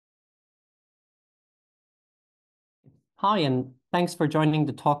Hi, and thanks for joining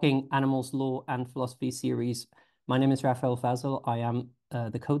the Talking Animals Law and Philosophy series. My name is Raphael Fazel. I am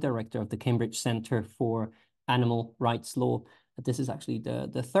the co-director of the Cambridge Centre for Animal Rights Law. This is actually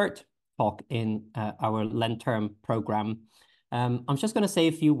the third talk in our Lent term programme. I'm just going to say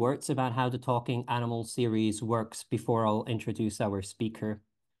a few words about how the Talking Animals series works before I'll introduce our speaker.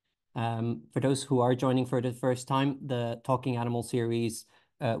 For those who are joining for the first time, the Talking Animal series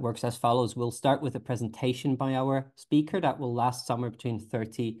works as follows. We'll start with a presentation by our speaker that will last somewhere between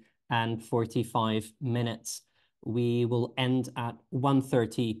 30 and 45 minutes. We will end at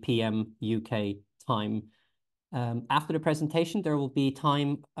 1:30 p.m. UK time. After the presentation, there will be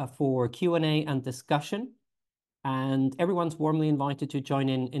time for Q&A and discussion. And everyone's warmly invited to join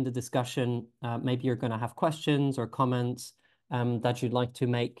in the discussion. Maybe you're going to have questions or comments that you'd like to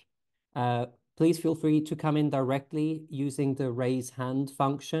make. Please feel free to come in directly using the raise hand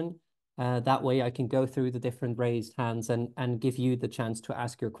function. That way I can go through the different raised hands and give you the chance to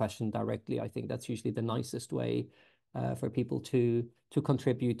ask your question directly. I think that's usually the nicest way for people to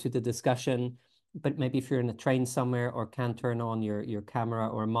contribute to the discussion. But maybe if you're in a train somewhere or can't turn on your camera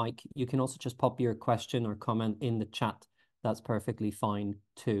or mic, you can also just pop your question or comment in the chat. That's perfectly fine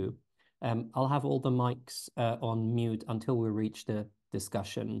too. I'll have all the mics on mute until we reach the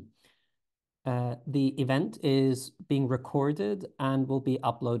discussion. The event is being recorded and will be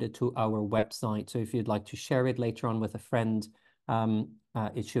uploaded to our website. So if you'd like to share it later on with a friend,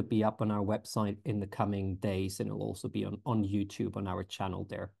 it should be up on our website in the coming days, and it'll also be on YouTube on our channel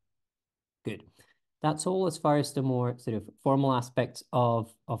there. Good. That's all as far as the more sort of formal aspects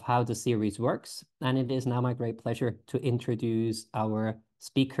of how the series works. And it is now my great pleasure to introduce our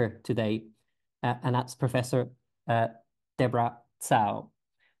speaker today, and that's Professor Deborah Cao.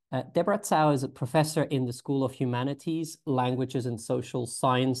 Deborah Cao is a professor in the School of Humanities, Languages and Social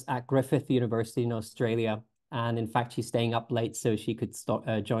Science at Griffith University in Australia. And in fact, she's staying up late so she could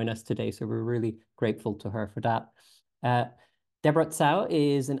join us today. So we're really grateful to her for that. Deborah Cao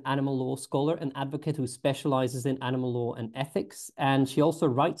is an animal law scholar and advocate who specializes in animal law and ethics. And she also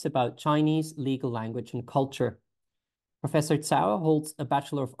writes about Chinese legal language and culture. Professor Cao holds a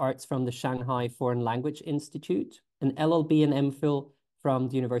Bachelor of Arts from the Shanghai Foreign Language Institute, an LLB and MPhil from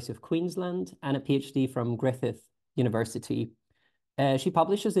the University of Queensland, and a PhD from Griffith University. She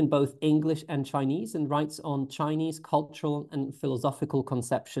publishes in both English and Chinese and writes on Chinese cultural and philosophical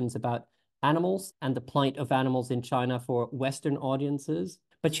conceptions about animals and the plight of animals in China for Western audiences.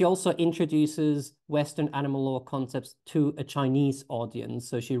 But she also introduces Western animal law concepts to a Chinese audience.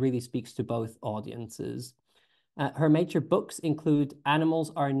 So she really speaks to both audiences. Her major books include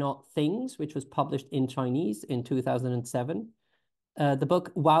Animals Are Not Things, which was published in Chinese in 2007. The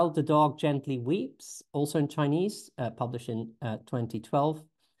book While the Dog Gently Weeps, also in Chinese, published in 2012.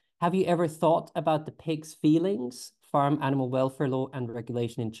 Have You Ever Thought About the Pig's Feelings? Farm Animal Welfare Law and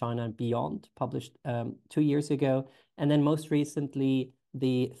Regulation in China and Beyond, published 2 years ago. And then most recently,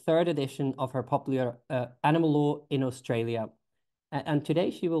 the third edition of her popular Animal Law in Australia. And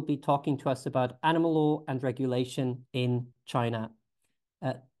today she will be talking to us about animal law and regulation in China.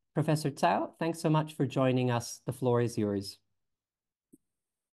 Professor Cao, thanks so much for joining us. The floor is yours.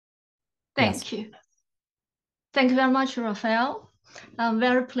 Thank you. Thank you very much, Raphael. I'm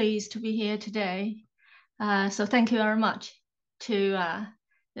very pleased to be here today. So thank you very much to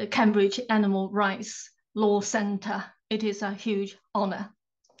the Cambridge Animal Rights Law Centre. It is a huge honor.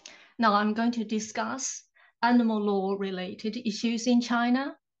 Now I'm going to discuss animal law related issues in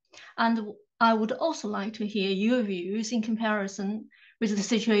China. And I would also like to hear your views in comparison with the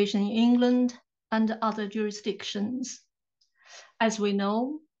situation in England and other jurisdictions. As we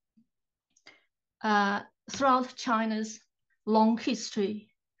know, throughout China's long history,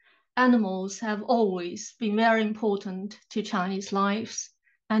 animals have always been very important to Chinese lives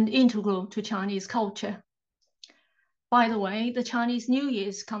and integral to Chinese culture. By the way, the Chinese New Year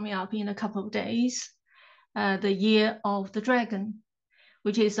is coming up in a couple of days, the Year of the Dragon,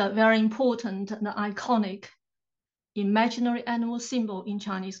 which is a very important and iconic imaginary animal symbol in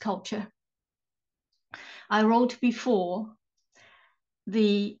Chinese culture. I wrote before,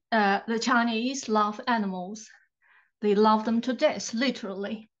 the Chinese love animals. They love them to death,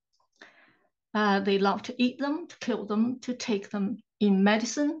 literally. They love to eat them, to kill them, to take them in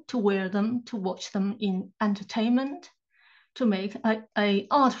medicine, to wear them, to watch them in entertainment, to make an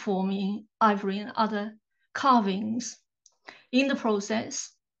art form in ivory and other carvings. In the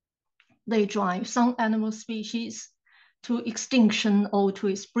process, they drive some animal species to extinction or to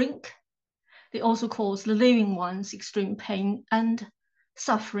its brink. They also cause the living ones extreme pain and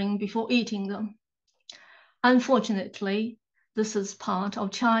suffering before eating them. Unfortunately, this is part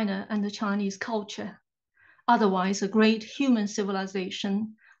of China and the Chinese culture. otherwise a great human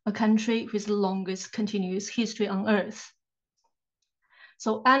civilization, a country with the longest continuous history on Earth.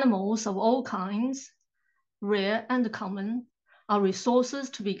 So animals of all kinds, rare and common, are resources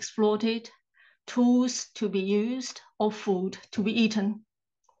to be exploited, tools to be used, or food to be eaten.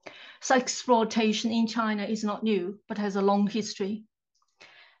 Such exploitation in China is not new, but has a long history.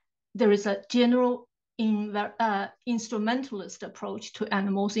 There is a general instrumentalist approach to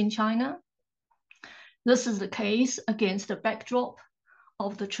animals in China. This is the case against the backdrop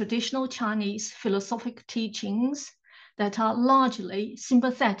of the traditional Chinese philosophic teachings that are largely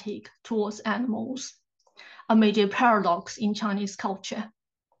sympathetic towards animals, a major paradox in Chinese culture.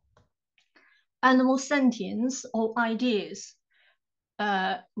 Animal sentience or ideas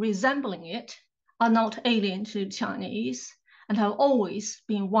resembling it are not alien to Chinese and have always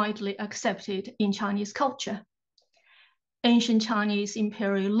been widely accepted in Chinese culture. Ancient Chinese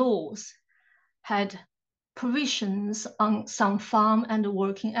imperial laws had provisions on some farm and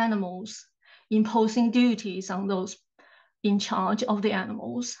working animals, imposing duties on those in charge of the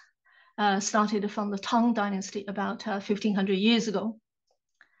animals, started from the Tang Dynasty about 1500 years ago.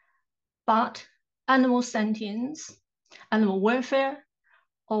 But animal sentience, animal welfare,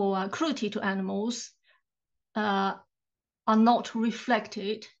 or cruelty to animals are not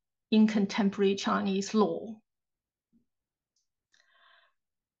reflected in contemporary Chinese law.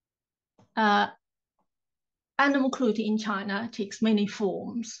 Animal cruelty in China takes many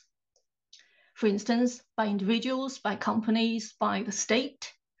forms. For instance, by individuals, by companies, by the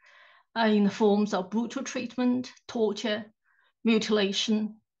state, in the forms of brutal treatment, torture,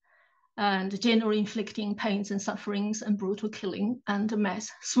 mutilation, and generally inflicting pains and sufferings, and brutal killing and mass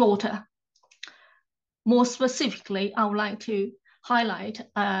slaughter. More specifically, I would like to highlight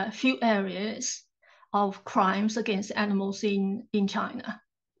a few areas of crimes against animals in China.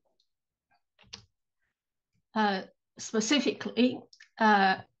 Specifically,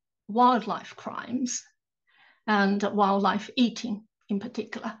 wildlife crimes and wildlife eating in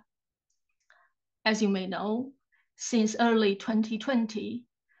particular. As you may know, since early 2020,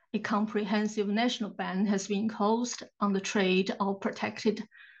 a comprehensive national ban has been imposed on the trade of protected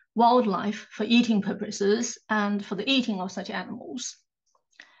wildlife for eating purposes and for the eating of such animals.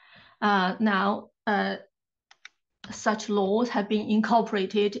 Now, such laws have been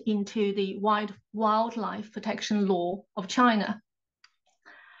incorporated into the wildlife protection law of China.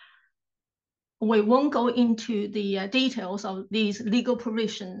 We won't go into the details of these legal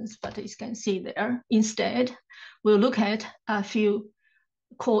provisions, but as you can see there, instead, we'll look at a few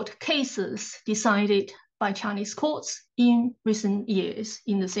court cases decided by Chinese courts in recent years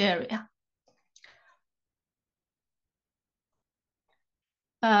in this area.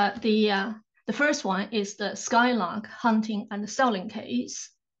 The first one is the skylark hunting and selling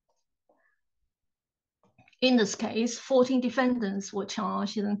case. In this case, 14 defendants were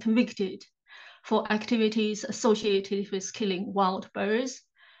charged and convicted for activities associated with killing wild birds.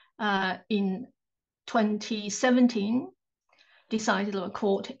 In 2017, decided by a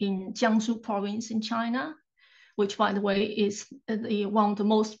court in Jiangsu province in China, which, by the way, is one of the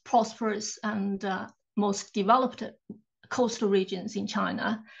most prosperous and most developed coastal regions in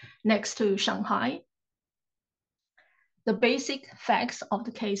China, next to Shanghai. The basic facts of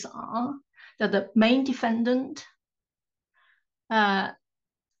the case are that the main defendant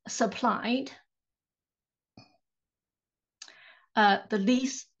supplied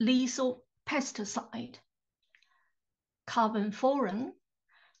the lethal pesticide, carbamphorine,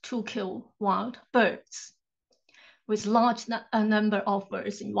 to kill wild birds, with large number of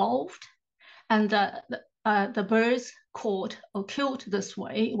birds involved. And the birds caught or killed this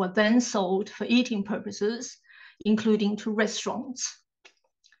way were then sold for eating purposes, including to restaurants.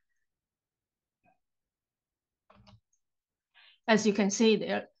 As you can see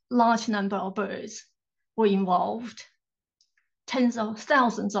there, large number of birds were involved, tens of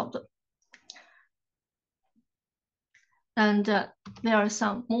thousands of them. And there are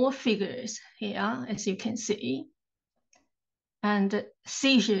some more figures here, as you can see, and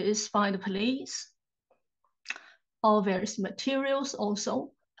seizures by the police of various materials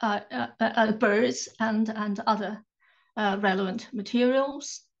also, birds and other relevant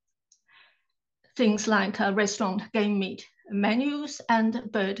materials. Things like restaurant game meat menus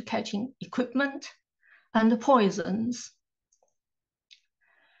and bird catching equipment and poisons.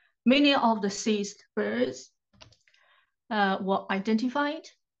 Many of the seized birds were identified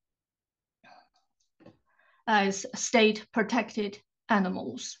as state-protected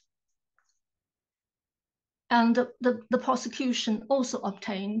animals. And the prosecution also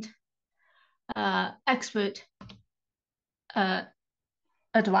obtained expert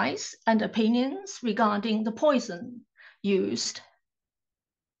advice and opinions regarding the poison used.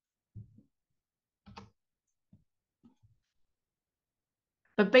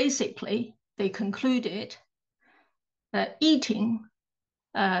 But basically, they concluded that eating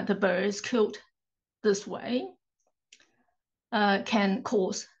the birds killed this way can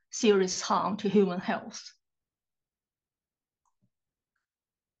cause serious harm to human health.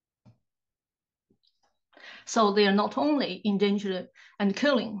 So they are not only endangering and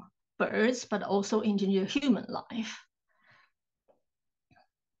killing birds, but also endanger human life.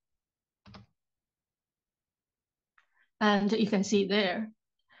 And you can see there,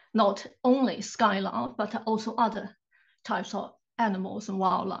 not only skylark, but also other types of animals and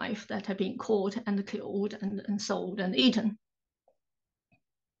wildlife that have been caught and killed and sold and eaten.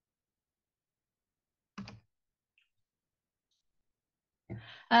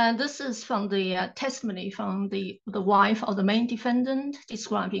 And this is from the testimony from the wife of the main defendant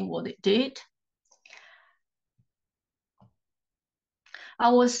describing what it did. I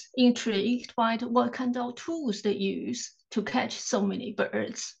was intrigued by what kind of tools they use to catch so many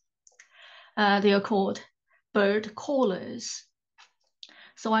birds. They are called bird callers.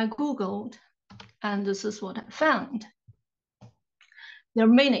 So I Googled, and this is what I found. There are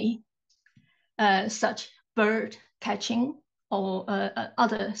many such bird catching or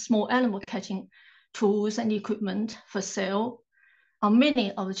other small animal catching tools and equipment for sale on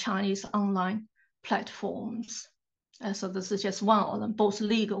many of the Chinese online platforms. So this is just one of them, both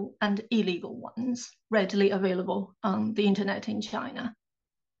legal and illegal ones, readily available on the internet in China.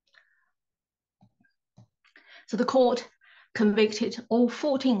 So the court convicted all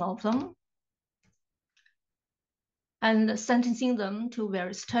 14 of them and sentencing them to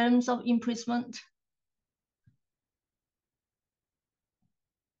various terms of imprisonment.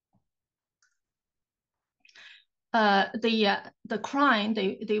 The crime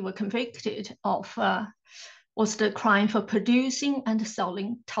they were convicted of was the crime for producing and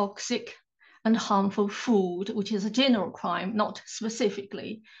selling toxic and harmful food, which is a general crime, not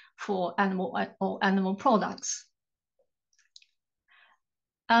specifically for animal products.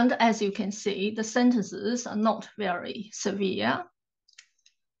 And as you can see, the sentences are not very severe.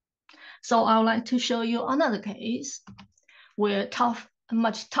 So I would like to show you another case where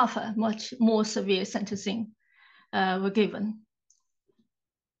much tougher, much more severe sentencing were given.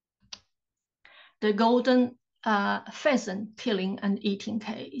 The golden pheasant killing and eating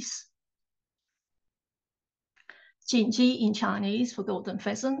case. Jinji in Chinese for golden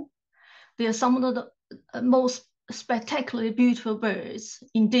pheasant. They are some of the most spectacularly beautiful birds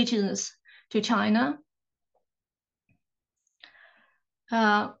indigenous to China.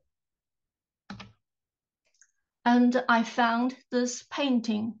 And I found this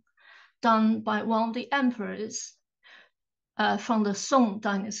painting done by one of the emperors from the Song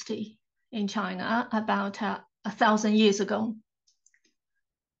dynasty in China about 1,000 years ago.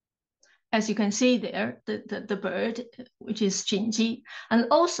 As you can see there, the bird, which is Jinji, and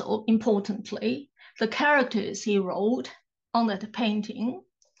also importantly, the characters he wrote on that painting.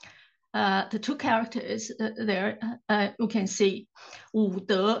 The two characters there, you can see Wu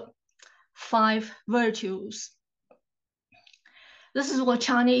De, 5 virtues. This is what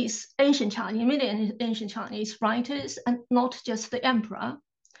ancient Chinese, many ancient Chinese writers, and not just the emperor,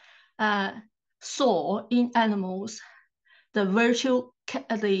 saw in animals the virtue,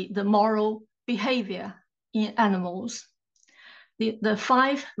 the moral behavior in animals. The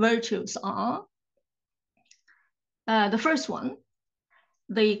 5 virtues are, the first one,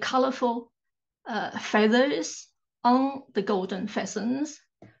 the colorful feathers on the golden pheasants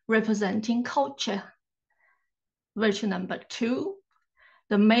representing culture. Virtue number 2,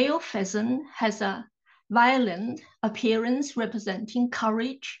 the male pheasant has a violent appearance representing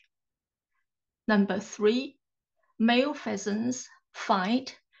courage. Number 3, male pheasants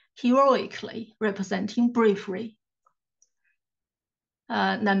fight heroically, representing bravery.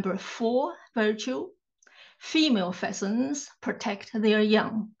 Number 4 virtue, female pheasants protect their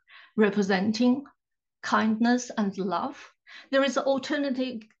young, representing kindness and love. There is an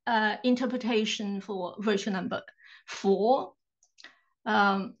alternative interpretation for virtue number 4.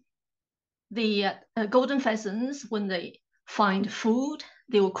 The golden pheasants, when they find food,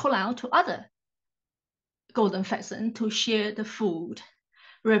 they will call out to other golden pheasant to share the food,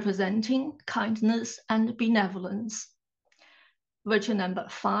 representing kindness and benevolence. Virtue number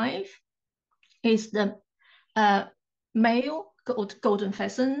 5 is the male golden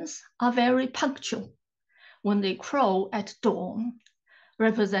pheasants are very punctual when they crow at dawn,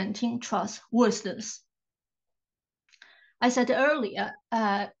 representing trustworthiness. I said earlier,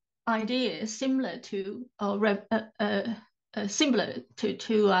 ideas similar to similar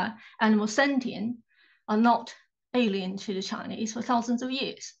to animal sentient are not alien to the Chinese for thousands of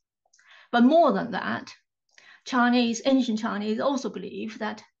years. But more than that, ancient Chinese also believe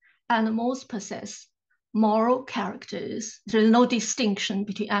that animals possess moral characters. There is no distinction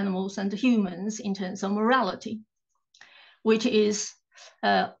between animals and humans in terms of morality, which is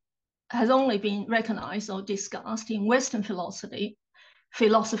has only been recognized or discussed in Western philosophy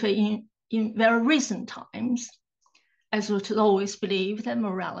in very recent times, as it was always believed that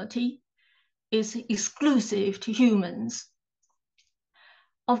morality is exclusive to humans.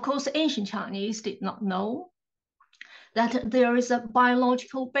 Of course, ancient Chinese did not know that there is a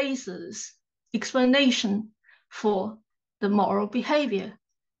biological basis, explanation for the moral behavior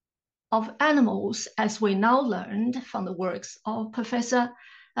of animals, as we now learned from the works of Professor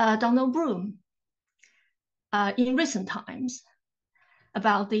Donald Broom in recent times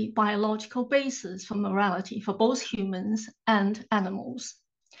about the biological basis for morality for both humans and animals.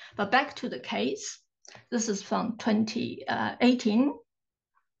 But back to the case, this is from 2018.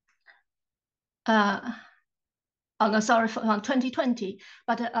 From 2020,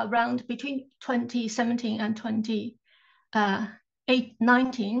 but around between 2017 and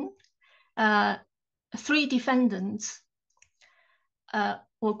 2019, 3 defendants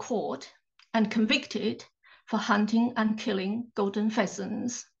were caught and convicted for hunting and killing golden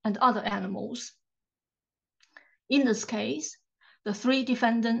pheasants and other animals. In this case, the 3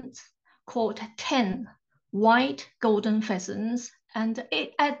 defendants caught 10 white golden pheasants and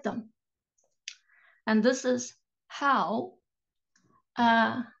ate them. And this is how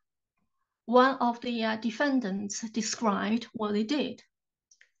one of the defendants described what they did.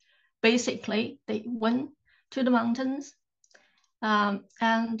 Basically, they went to the mountains and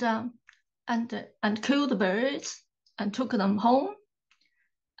killed the birds and took them home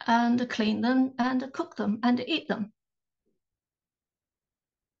and cleaned them and cooked them and eat them.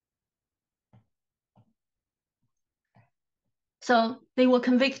 So they were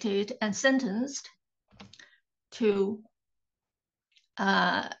convicted and sentenced to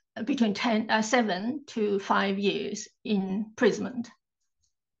between 7 to 5 years imprisonment.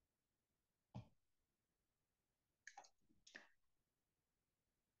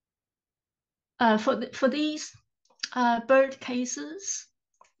 For these bird cases,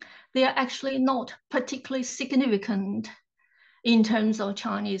 they are actually not particularly significant in terms of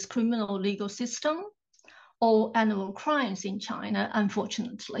Chinese criminal legal system or animal crimes in China,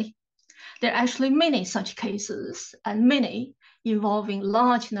 unfortunately. There are actually many such cases and many involving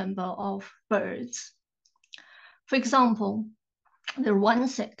large number of birds. For example, the one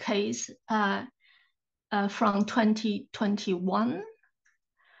case from 2021,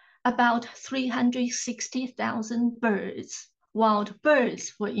 about 360,000 birds, wild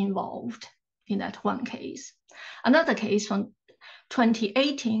birds, were involved in that one case. Another case from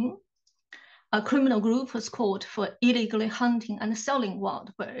 2018, a criminal group was caught for illegally hunting and selling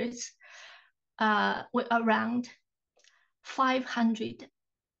wild birds, with around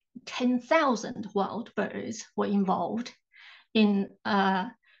 510,000 wild birds were involved in a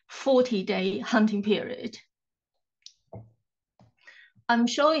 40-day hunting period. I'm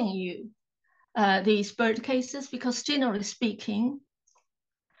showing you these bird cases because, generally speaking,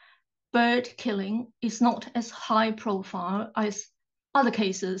 bird killing is not as high profile as other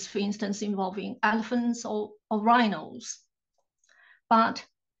cases, for instance, involving elephants or rhinos. But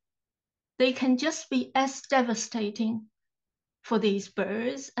they can just be as devastating for these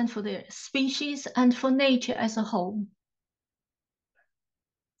birds and for their species and for nature as a whole.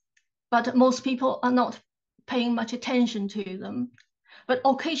 But most people are not paying much attention to them. But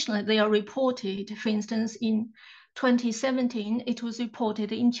occasionally they are reported. For instance, in 2017, it was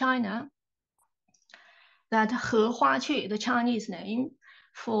reported in China that He Huaque, the Chinese name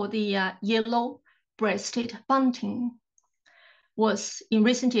for the yellow-breasted bunting, was in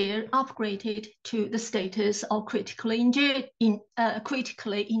recent years upgraded to the status of critically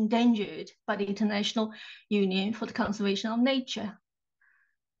endangered by the International Union for the Conservation of Nature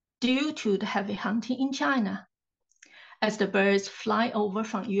due to the heavy hunting in China, as the birds fly over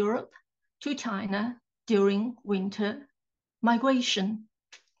from Europe to China during winter migration.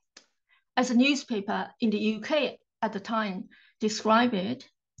 As a newspaper in the UK at the time described it,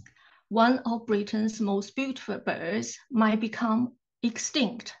 one of Britain's most beautiful birds might become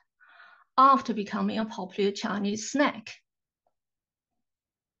extinct after becoming a popular Chinese snack.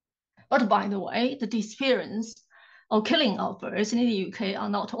 But by the way, the disappearance or killing of birds in the UK are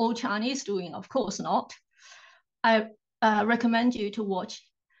not all Chinese doing, of course not. I recommend you to watch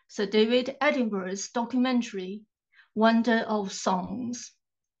Sir David Attenborough's documentary, Wonder of Songs,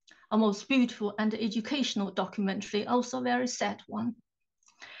 a most beautiful and educational documentary, also a very sad one.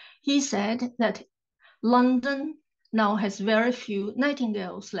 He said that London now has very few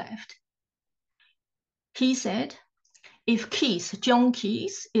nightingales left. He said, if Keats, John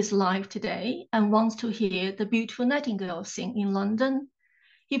Keats, is alive today and wants to hear the beautiful nightingales sing in London,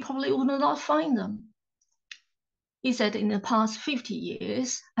 he probably would not find them. He said in the past 50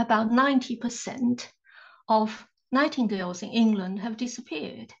 years, about 90% of nightingales in England have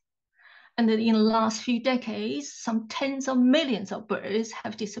disappeared. And in the last few decades, some tens of millions of birds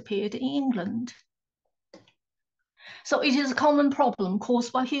have disappeared in England. So it is a common problem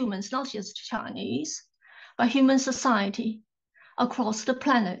caused by humans, not just Chinese, by human society across the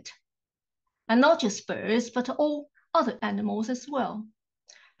planet. And not just birds, but all other animals as well.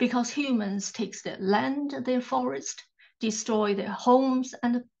 Because humans take their land, their forest, destroy their homes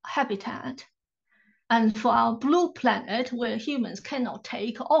and habitat. And for our blue planet, where humans cannot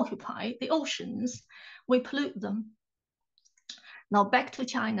take or occupy the oceans, we pollute them. Now back to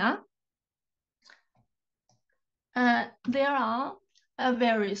China. There are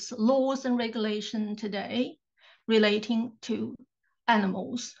various laws and regulations today relating to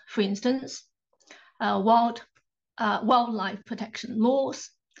animals. For instance, wildlife protection laws,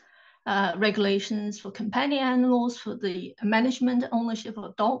 regulations for companion animals, for the management and ownership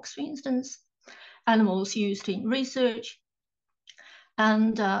of dogs, for instance, animals used in research,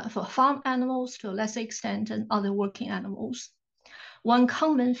 and for farm animals to a lesser extent, and other working animals. One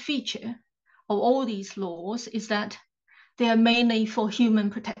common feature of all these laws is that they are mainly for human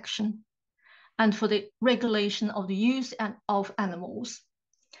protection and for the regulation of the use of animals.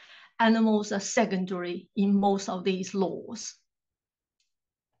 Animals are secondary in most of these laws.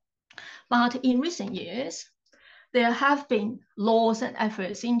 But in recent years, there have been laws and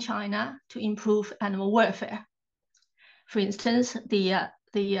efforts in China to improve animal welfare. For instance, the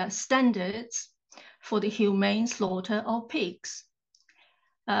standards for the humane slaughter of pigs,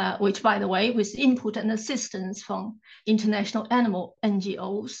 which, by the way, with input and assistance from international animal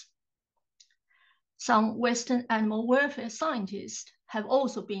NGOs. Some Western animal welfare scientists have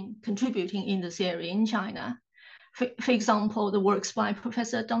also been contributing in this area in China. For example, the works by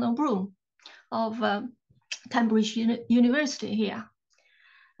Professor Donald Bloom of Cambridge University here.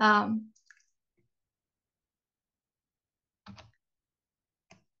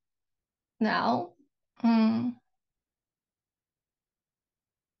 Now,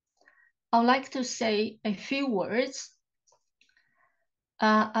 I'd like to say a few words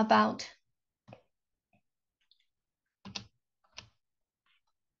about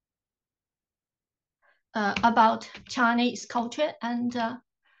Chinese culture and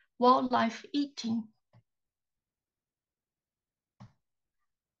wildlife eating.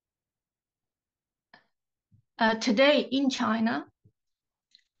 Today in China,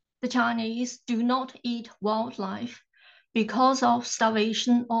 the Chinese do not eat wildlife because of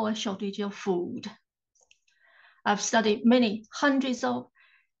starvation or a shortage of food. I've studied many hundreds of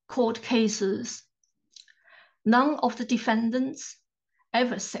court cases. None of the defendants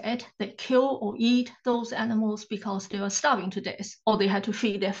ever said they kill or eat those animals because they were starving to death or they had to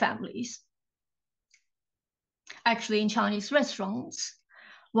feed their families. Actually, in Chinese restaurants,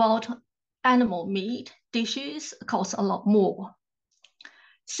 wild animal meat dishes cost a lot more.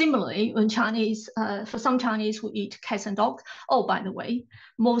 Similarly, when for some Chinese who eat cats and dogs, oh, by the way,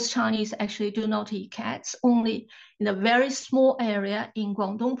 most Chinese actually do not eat cats, only in a very small area in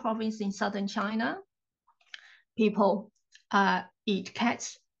Guangdong province in southern China, people eat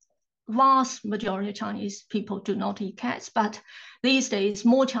cats. Vast majority of Chinese people do not eat cats, but these days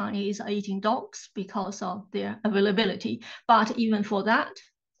more Chinese are eating dogs because of their availability. But even for that,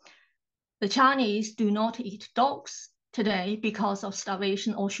 the Chinese do not eat dogs today because of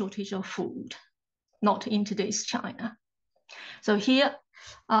starvation or shortage of food, not in today's China. So here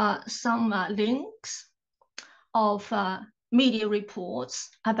are some links of media reports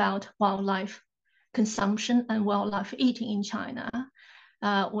about wildlife consumption and wildlife eating in China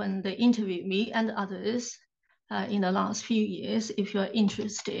when they interviewed me and others in the last few years, if you're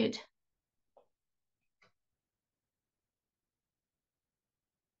interested.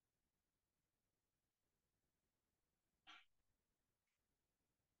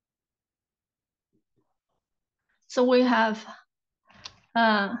 So we have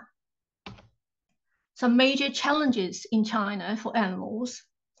some major challenges in China for animals.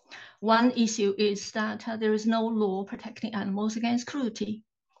 One issue is that there is no law protecting animals against cruelty.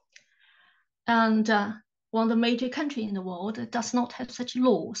 And one of the major countries in the world does not have such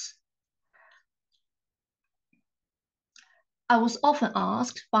laws. I was often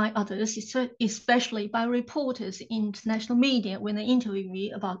asked by others, especially by reporters in international media when they interview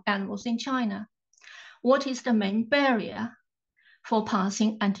me about animals in China, what is the main barrier for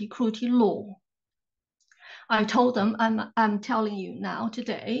passing anti-cruelty law? I told them, I'm telling you now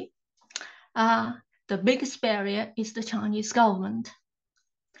today, the biggest barrier is the Chinese government.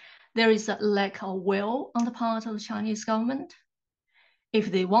 There is a lack of will on the part of the Chinese government.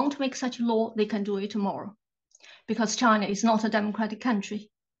 If they want to make such a law, they can do it tomorrow, because China is not a democratic country.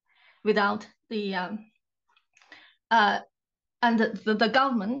 Without the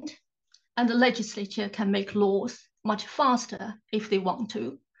government and the legislature can make laws much faster if they want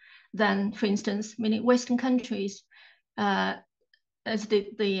to than, for instance, many Western countries. Without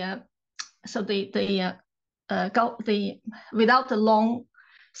the long,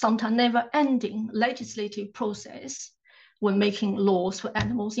 sometimes never-ending legislative process when making laws for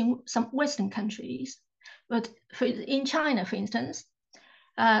animals in some Western countries. But in China, for instance,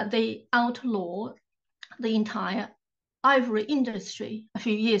 they outlawed the entire ivory industry a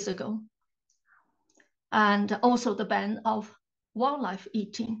few years ago, and also the ban of wildlife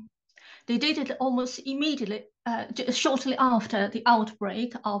eating. They did it almost immediately, shortly after the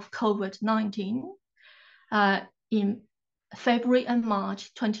outbreak of COVID-19 in February and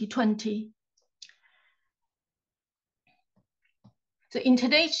March 2020. So in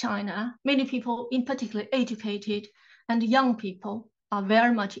today's China, many people, in particular educated and young people, are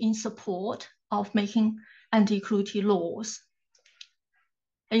very much in support of making anti-cruelty laws,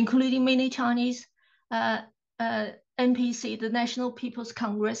 including many Chinese NPC, the National People's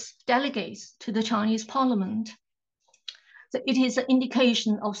Congress delegates to the Chinese Parliament. So it is an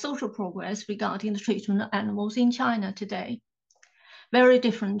indication of social progress regarding the treatment of animals in China today, very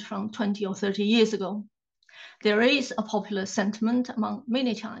different from 20 or 30 years ago. There is a popular sentiment among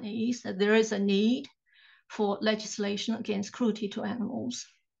many Chinese that there is a need for legislation against cruelty to animals.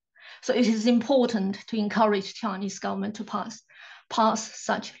 So it is important to encourage Chinese government to pass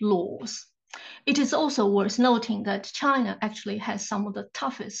such laws. It is also worth noting that China actually has some of the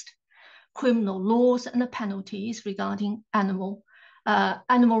toughest criminal laws and penalties regarding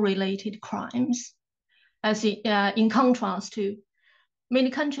animal-related crimes, as in contrast to many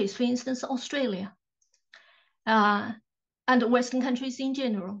countries, for instance, Australia, and Western countries in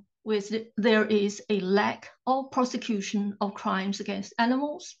general, where there is a lack of prosecution of crimes against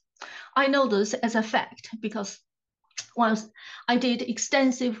animals. I know this as a fact because once I did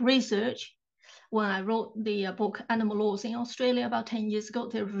extensive research when I wrote the book Animal Laws in Australia about 10 years ago.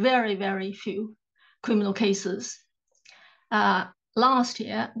 There are very, very few criminal cases. Last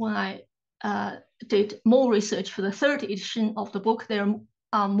year, when I did more research for the third edition of the book, there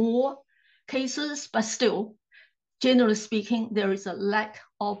are more cases, but still, generally speaking, there is a lack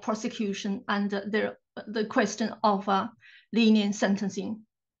of prosecution and the question of lenient sentencing.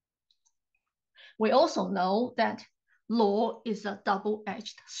 We also know that law is a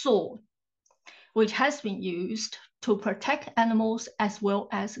double-edged sword, which has been used to protect animals as well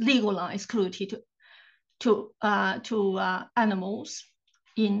as legalize cruelty to animals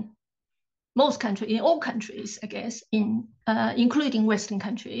in most countries, in all countries, I guess, including Western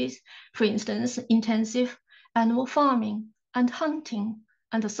countries. For instance, intensive animal farming and hunting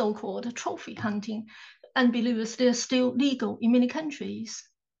and the so-called trophy hunting, and believe it, they're still legal in many countries.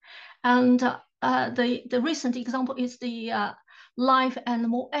 And the recent example is the live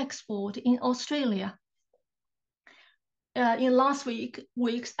animal export in Australia. In last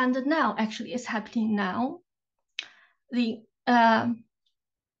weeks, and now actually it's happening now, the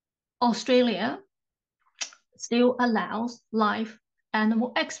Australia still allows live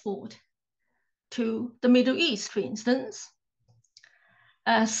animal export to the Middle East, for instance,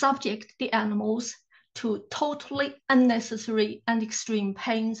 subject the animals to totally unnecessary and extreme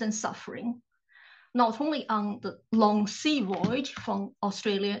pains and suffering, not only on the long sea voyage from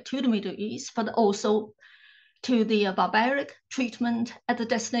Australia to the Middle East, but also to the barbaric treatment at the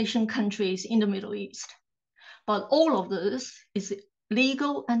destination countries in the Middle East. But all of this is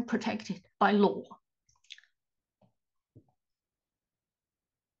legal and protected by law.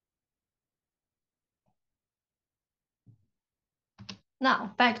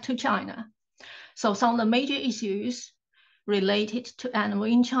 Now, back to China. So some of the major issues related to animal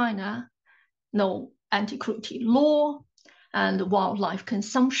in China: no anti-cruelty law, and wildlife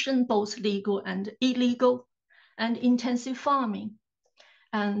consumption, both legal and illegal, and intensive farming,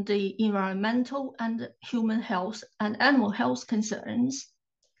 and the environmental and human health and animal health concerns,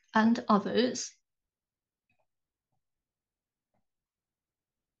 and others.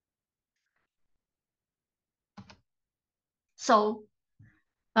 So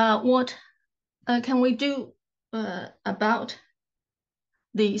what can we do about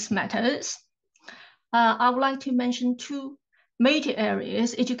these matters, I would like to mention two major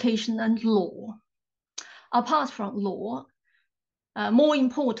areas, education and law. Apart from law, more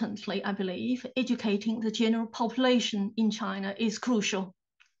importantly, I believe, educating the general population in China is crucial.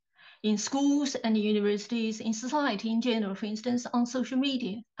 In schools and universities, in society in general, for instance, on social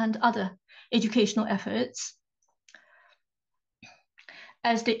media and other educational efforts.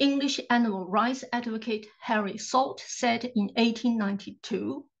 As the English animal rights advocate Harry Salt said in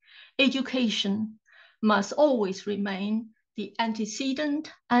 1892, education must always remain the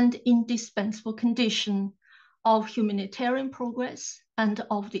antecedent and indispensable condition of humanitarian progress and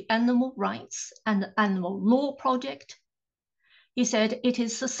of the animal rights and animal law project. He said it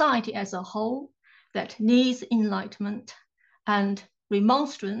is society as a whole that needs enlightenment and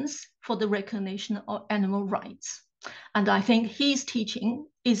remonstrance for the recognition of animal rights. And I think his teaching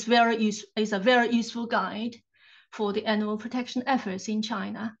is a very useful guide for the animal protection efforts in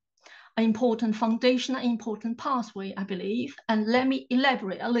China, an important foundation, an important pathway, I believe. And let me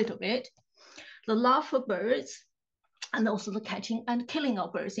elaborate a little bit. The love for birds and also the catching and killing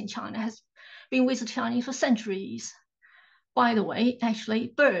of birds in China has been with the Chinese for centuries. By the way,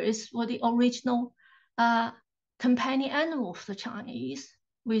 actually, birds were the original companion animal for the Chinese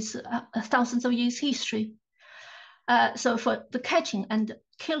with thousands of years history. So for the catching and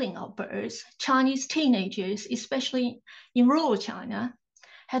killing of birds, Chinese teenagers, especially in rural China,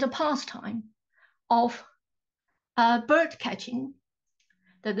 had a pastime of bird catching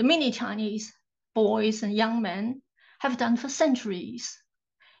that the many Chinese boys and young men have done for centuries.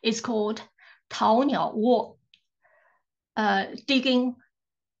 It's called Tao Niao Wo, digging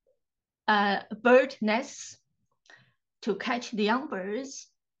bird nests to catch the young birds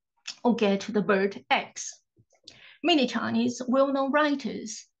or get the bird eggs. Many Chinese well-known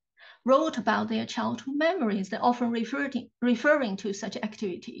writers wrote about their childhood memories. They're often referring to such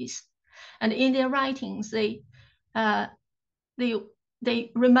activities. And in their writings, they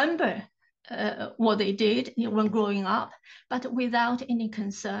remember what they did when growing up, but without any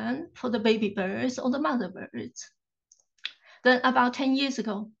concern for the baby birds or the mother birds. Then about 10 years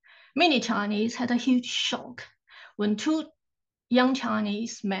ago, many Chinese had a huge shock when two young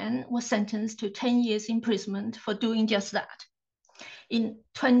Chinese men were sentenced to 10 years imprisonment for doing just that. In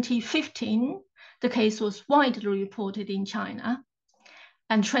 2015, the case was widely reported in China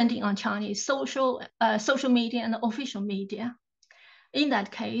and trending on Chinese social media and official media. In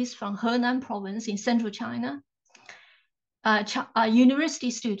that case, from Henan province in central China, a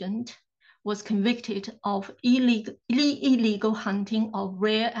university student was convicted of illegal hunting of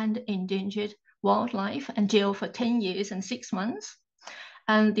rare and endangered wildlife and jailed for 10 years and 6 months.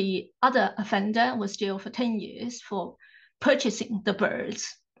 And the other offender was jailed for 10 years for purchasing the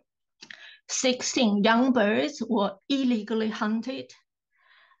birds. 16 young birds were illegally hunted.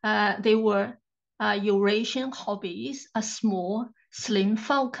 They were Eurasian hobbies, a small, slim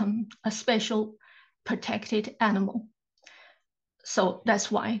falcon, a special protected animal. So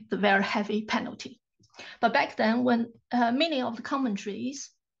that's why the very heavy penalty. But back then, when many of the commentaries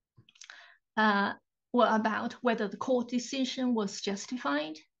were about whether the court decision was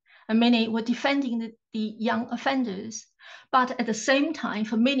justified, and many were defending the young offenders. But at the same time,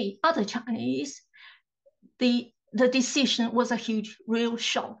 for many other Chinese, the decision was a huge, real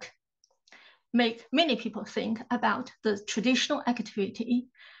shock. Make many people think about the traditional activity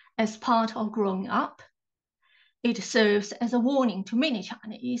as part of growing up. It serves as a warning to many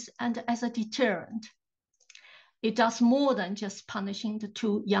Chinese and as a deterrent. It does more than just punishing the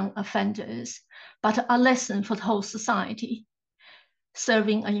two young offenders, but a lesson for the whole society,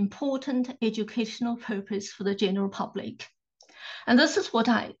 serving an important educational purpose for the general public. And this is what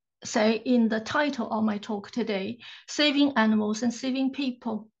I say in the title of my talk today, Saving Animals and Saving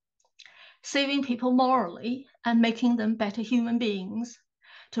People. Saving people morally and making them better human beings,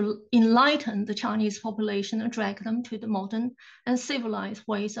 to enlighten the Chinese population and drag them to the modern and civilized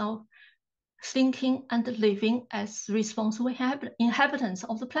ways of thinking and living as responsible inhabitants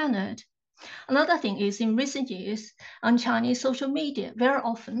of the planet. Another thing is, in recent years, on Chinese social media, very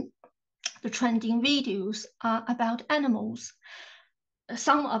often the trending videos are about animals,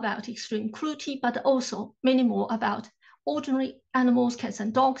 some about extreme cruelty, but also many more about ordinary animals, cats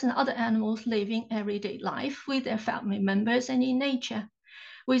and dogs and other animals living everyday life with their family members and in nature,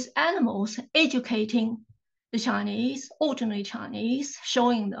 with animals educating the Chinese, ordinary Chinese,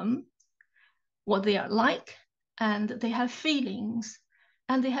 showing them what they are like, and they have feelings,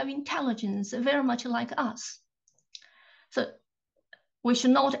 and they have intelligence very much like us. So we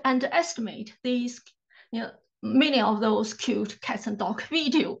should not underestimate these, many of those cute cats and dog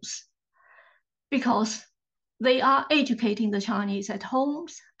videos, because they are educating the Chinese at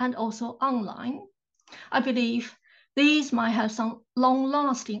homes and also online. I believe these might have some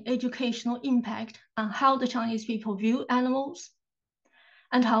long-lasting educational impact on how the Chinese people view animals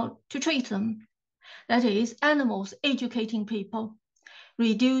and how to treat them. That is, animals educating people,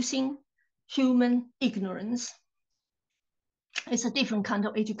 reducing human ignorance. It's a different kind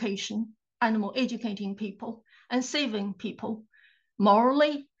of education, animal educating people and saving people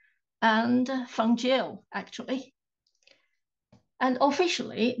morally and from jail, actually. And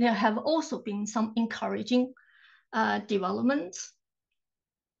officially, there have also been some encouraging developments.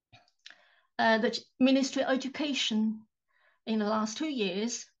 The Ministry of Education in the last 2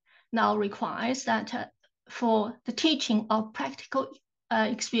 years now requires that for the teaching of practical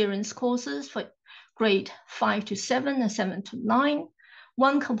experience courses for grade 5 to 7 and 7 to 9,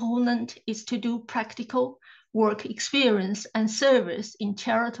 one component is to do practical work experience and service in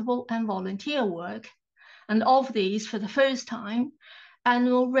charitable and volunteer work. And of these, for the first time,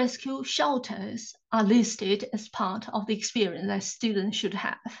 animal rescue shelters are listed as part of the experience that students should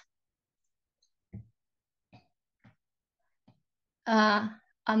have.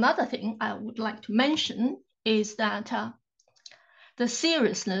 Another thing I would like to mention is that the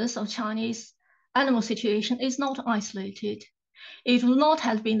seriousness of Chinese animal situation is not isolated. It would not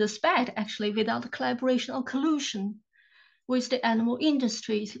have been this bad, actually, without the collaboration or collusion with the animal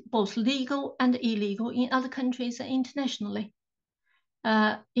industries, both legal and illegal in other countries and internationally,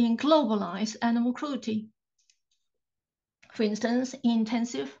 in globalized animal cruelty. For instance,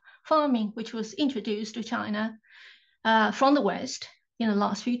 intensive farming, which was introduced to China from the West in the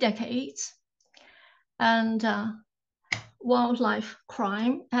last few decades, and wildlife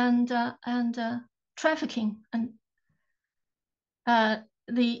crime and trafficking, and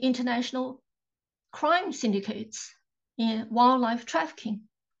the international crime syndicates in wildlife trafficking,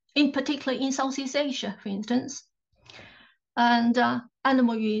 in particular in Southeast Asia, for instance, and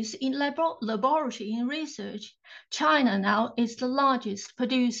animal use in laboratory in research. China now is the largest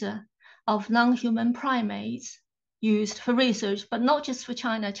producer of non-human primates used for research, but not just for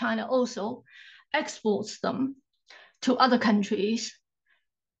China. China also exports them to other countries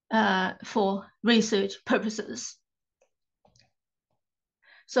for research purposes.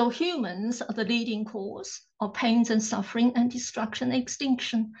 So humans are the leading cause of pains and suffering and destruction and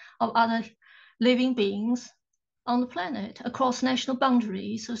extinction of other living beings on the planet across national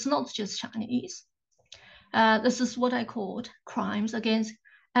boundaries. So it's not just Chinese. This is what I called crimes against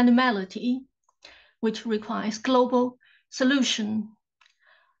animality, which requires global solution.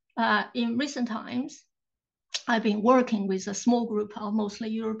 In recent times, I've been working with a small group of mostly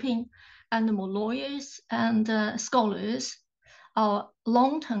European animal lawyers and scholars. Our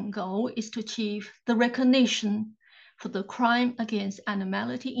long-term goal is to achieve the recognition for the crime against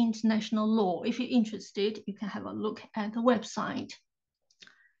animality international law. If you're interested, you can have a look at the website.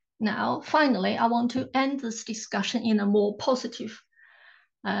 Now, finally, I want to end this discussion in a more positive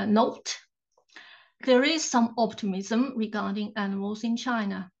note. There is some optimism regarding animals in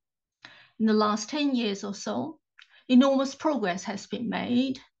China. In the last 10 years or so, enormous progress has been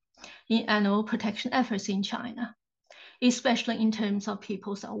made in animal protection efforts in China, especially in terms of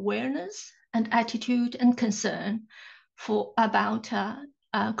people's awareness and attitude and concern about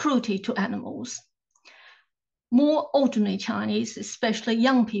cruelty to animals. More ordinary Chinese, especially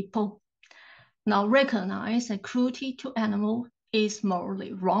young people, now recognize that cruelty to animals is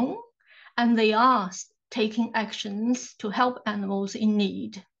morally wrong, and they are taking actions to help animals in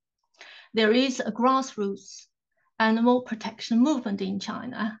need. There is a grassroots animal protection movement in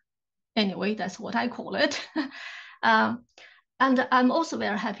China. Anyway, that's what I call it. And I'm also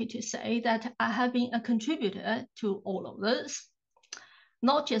very happy to say that I have been a contributor to all of this,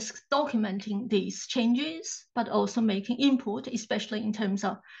 not just documenting these changes, but also making input, especially in terms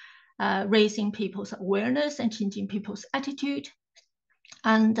of raising people's awareness and changing people's attitude,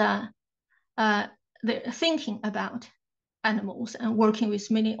 and thinking about animals and working with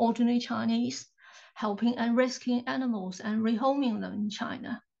many ordinary Chinese, helping and rescuing animals and rehoming them in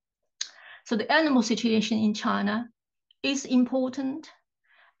China. So the animal situation in China is important,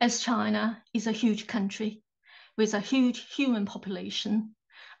 as China is a huge country with a huge human population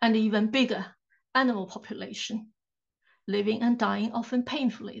and even bigger animal population, living and dying often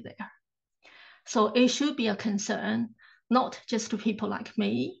painfully there. So it should be a concern, not just to people like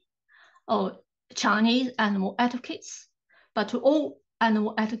me or Chinese animal advocates, but to all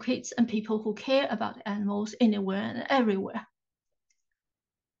animal advocates and people who care about animals anywhere and everywhere.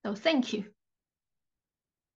 So thank you.